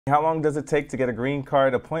How long does it take to get a green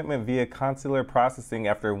card appointment via consular processing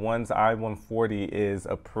after one's I-140 is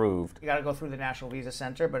approved? You got to go through the National Visa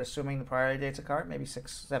Center, but assuming the priority dates are current, maybe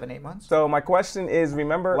 6, 7, 8 months. So my question is,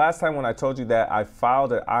 remember last time when I told you that I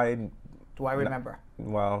filed an Do I remember?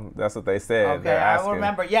 Well, that's what they said. Okay, I will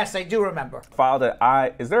remember. Yes, I do remember. Filed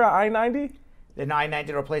is there an I-90? The I-90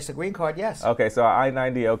 to replace the green card, yes. Okay, so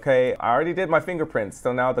I-90, okay. I already did my fingerprints.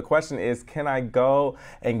 So now the question is, can I go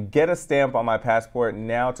and get a stamp on my passport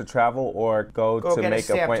now to travel, or go to make an appointment? Go get a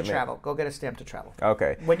stamp to travel. Go get a stamp to travel.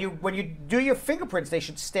 Okay. When you do your fingerprints, they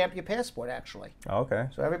should stamp your passport, actually. Okay.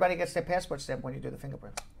 So everybody gets their passport stamped when you do the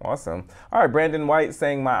fingerprints. Awesome. All right, Brandon White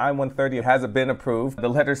saying my I-130 hasn't been approved. The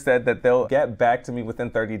letter said that they'll get back to me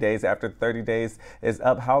within 30 days. After 30 days is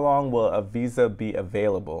up, how long will a visa be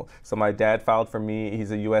available? So my dad filed for me.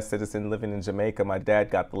 He's a U.S. citizen living in Jamaica. My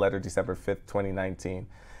dad got the letter December 5th, 2019.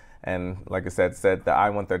 And like I said the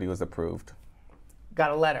I-130 was approved.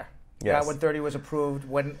 Got a letter. Yes. The I-130 was approved.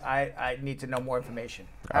 When I need to know more information.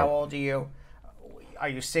 How old are you? Are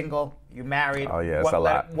you single? Are you married? Oh, yeah, it's a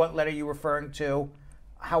lot. What letter are you referring to?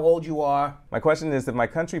 How old you are? My question is, if my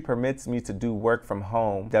country permits me to do work from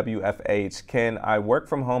home, WFH, can I work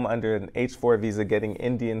from home under an H-4 visa getting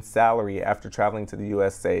Indian salary after traveling to the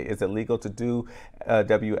USA? Is it legal to do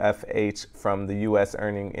WFH from the US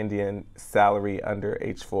earning Indian salary under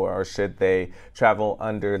H-4, or should they travel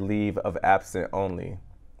under leave of absence only?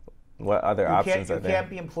 What other options are there? You can't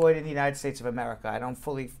be employed in the United States of America. I don't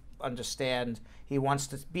fully understand. He wants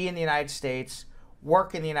to be in the United States,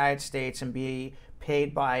 work in the United States, and be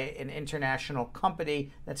paid by an international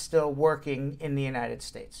company that's still working in the United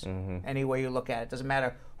States. Any way you look at it, doesn't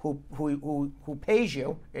matter who pays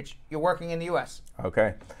you. You're working in the U.S.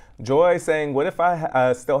 Okay. Joy saying, what if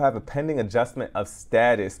I still have a pending adjustment of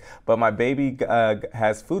status, but my baby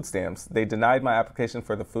has food stamps? They denied my application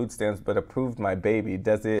for the food stamps, but approved my baby.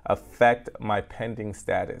 Does it affect my pending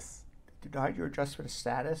status? Denied your adjustment of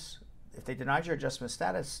status? If they denied your adjustment of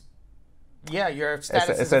status, yeah, your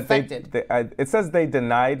status is affected. It says they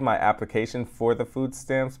denied my application for the food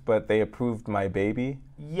stamps, but they approved my baby?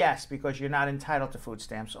 Yes, because you're not entitled to food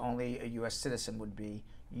stamps. Only a U.S. citizen would be.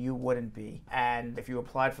 You wouldn't be. And if you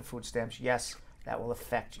applied for food stamps, yes, that will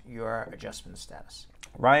affect your adjustment of status.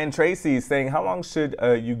 Ryan Tracy is saying, how long should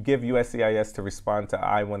you give USCIS to respond to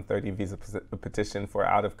I-130 visa petition for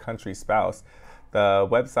out-of-country spouse? The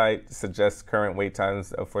website suggests current wait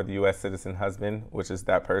times for the U.S. citizen husband, which is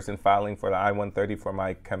that person filing for the I-130 for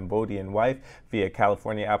my Cambodian wife via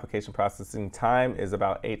California application processing time is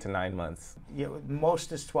about 8 to 9 months. Yeah,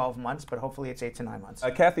 most is 12 months, but hopefully it's 8 to 9 months.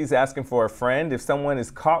 Kathy's asking for a friend. If someone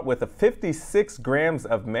is caught with 56 grams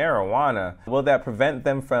of marijuana, will that prevent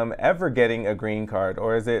them from ever getting a green card,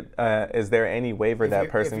 or is there any waiver that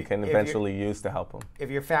person can eventually use to help them? If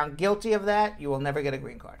you're found guilty of that, you will never get a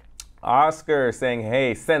green card. Oscar saying,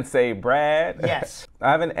 hey, Sensei Brad. Yes. I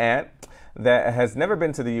have an aunt that has never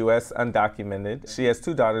been to the U.S. undocumented. She has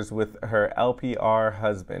 2 daughters with her LPR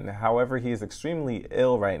husband. However, he is extremely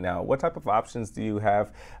ill right now. What type of options do you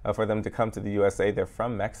have for them to come to the USA? They're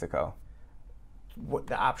from Mexico. What,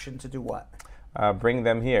 the option to do what? Bring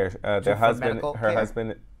them here. Their husband, her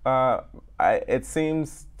husband. It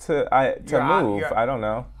seems to move. I don't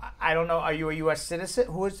know. I don't know. Are you a U.S. citizen?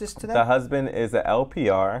 Who is this to them? The husband is an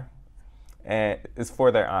LPR, and it's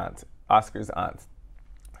for their aunt, Oscar's aunt.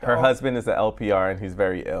 Her husband is an LPR, and he's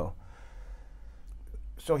very ill.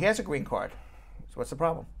 So he has a green card. So what's the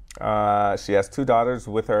problem? She has 2 daughters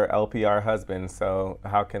with her LPR husband, so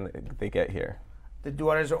how can they get here? The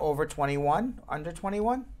daughters are over 21, under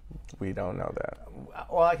 21? We don't know that.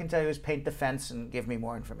 All I can tell you is paint the fence and give me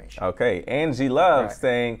more information. Okay. Angie Love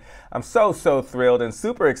saying, I'm so thrilled and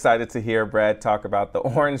super excited to hear Brad talk about the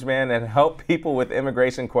Orange Man and help people with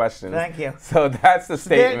immigration questions. Thank you. So that's the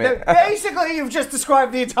statement. Basically, you've just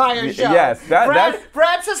described the entire show. Yes.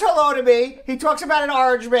 Brad says hello to me. He talks about an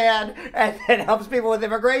Orange Man and then helps people with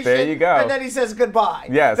immigration. There you go. And then he says goodbye.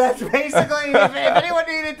 Yes. That's basically, if anyone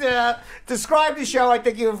needed to describe the show, I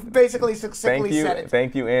think you've basically succinctly said it.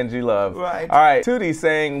 Thank you, Angie Love. Right. All right. Tootie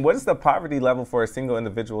saying, what is the poverty level for a single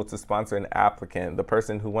individual to sponsor an applicant? The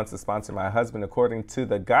person who wants to sponsor my husband according to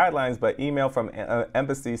the guidelines, but email from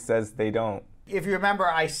embassy says they don't. If you remember,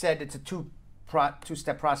 I said it's a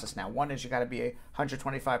two-step process now. One is you got to be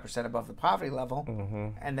 125% above the poverty level,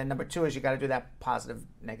 and then number 2 is you got to do that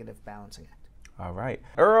positive-negative balancing act. All right.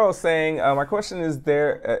 Earl saying, my question is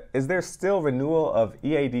there still renewal of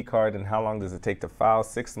EAD card, and how long does it take to file?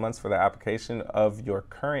 6 months for the application of your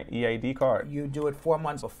current EAD card. You do it 4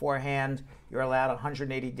 months beforehand. You're allowed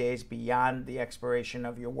 180 days beyond the expiration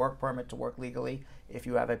of your work permit to work legally if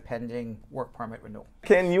you have a pending work permit renewal.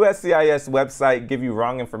 Can USCIS website give you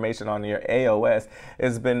wrong information on your AOS?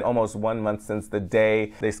 It's been almost 1 month since the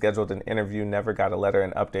day they scheduled an interview, never got a letter,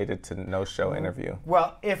 and updated to no-show interview.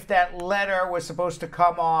 Well, if that letter was supposed to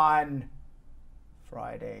come on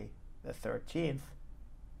Friday the 13th.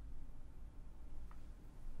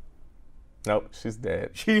 Nope, she's dead.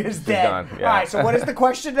 She is dead. Gone. Yeah. All right, so what is the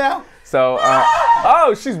question now? So,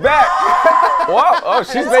 oh, she's back. Whoa, oh,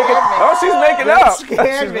 she's making up.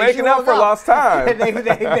 She's making up for lost time.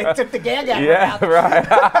 they took the gag out of her mouth. Right.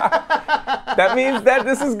 That means that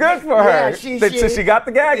this is good for her. She got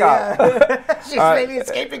the gag out. She's maybe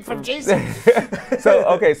escaping from Jason.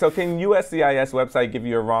 So can USCIS website give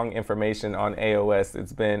you a wrong information on AOS?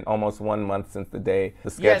 It's been almost 1 month since the day the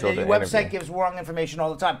scheduled the website gives wrong information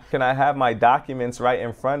all the time. Can I have my documents right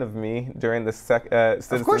in front of me during the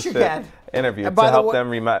citizenship interview to help them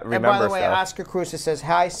remember stuff? And by the way, Oscar Cruz says,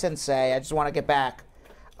 "Hi, Sensei. I just want to get back.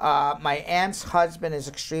 My aunt's husband is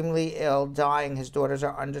extremely ill, dying. His daughters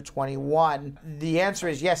are under 21. The answer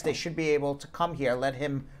is yes, they should be able to come here. Let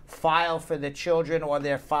him file for the children or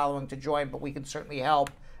they're following to join, but we can certainly help.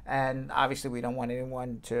 And obviously, we don't want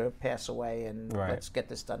anyone to pass away, and let's get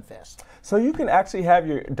this done fast." So you can actually have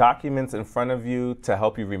your documents in front of you to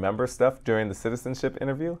help you remember stuff during the citizenship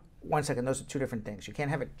interview? 1 second, those are two different things. You can't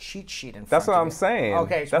have a cheat sheet in front of you. That's what I'm saying.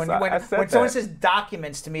 Okay, so when someone says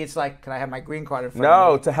documents, to me, it's like, can I have my green card in front of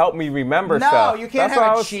me? No, to help me remember stuff. No, you can't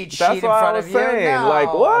have a cheat sheet in front of you. No.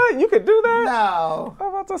 Like, what? You could do that? No. I'm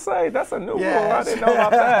about to say, that's a new rule. I didn't know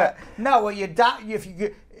about that. No, well,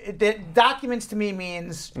 the documents to me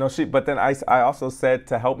means but then I also said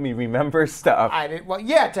to help me remember stuff.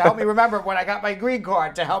 To help me remember when I got my green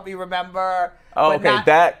card, to help me remember. Oh, okay,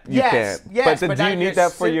 that you can't. Yes, but do you need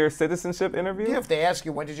that for your citizenship interview? Yeah, if they ask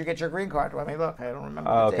you when did you get your green card, I mean, look, I don't remember.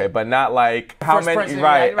 Okay, but not like how many?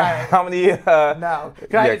 Right. How many? No,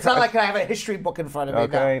 it's not like I have a history book in front of me.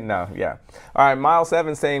 Okay, no, yeah. All right, Miles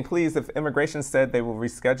Evans saying, please, if immigration said they will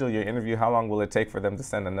reschedule your interview, how long will it take for them to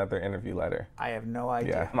send another interview letter? I have no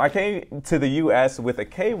idea. Yeah. I came to the U.S. with a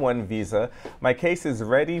K-1 visa. My case is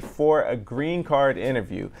ready for a green card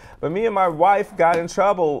interview, but me and my wife got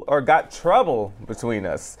trouble between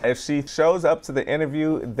us. If she shows up to the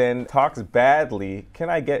interview, then talks badly, can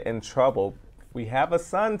I get in trouble? We have a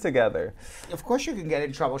son together. Of course you can get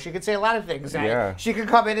in trouble. She could say a lot of things. Right? Yeah. She could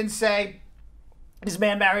come in and say, this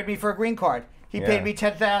man married me for a green card. He paid me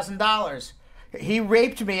 $10,000. He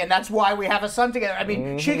raped me, and that's why we have a son together. I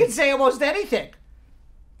mean, she can say almost anything.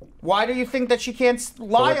 Why do you think that she can't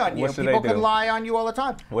lie on you? People can lie on you all the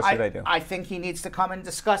time. What should I do? I think he needs to come and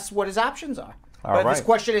discuss what his options are. All right. This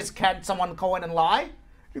question is, can someone go in and lie?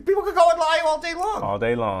 People could go and lie all day long. All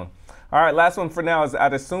day long. All right, last one for now is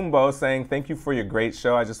Adesumbo saying, thank you for your great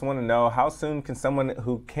show. I just want to know, how soon can someone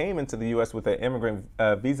who came into the U.S. with an immigrant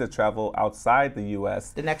visa travel outside the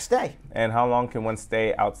U.S.? The next day. And how long can one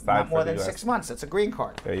stay outside Not more for the than U.S.? 6 months. It's a green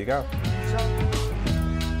card. There you go.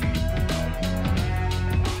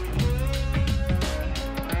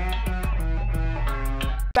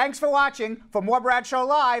 Thanks for watching. For more Brad Show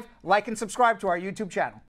Live, like and subscribe to our YouTube channel.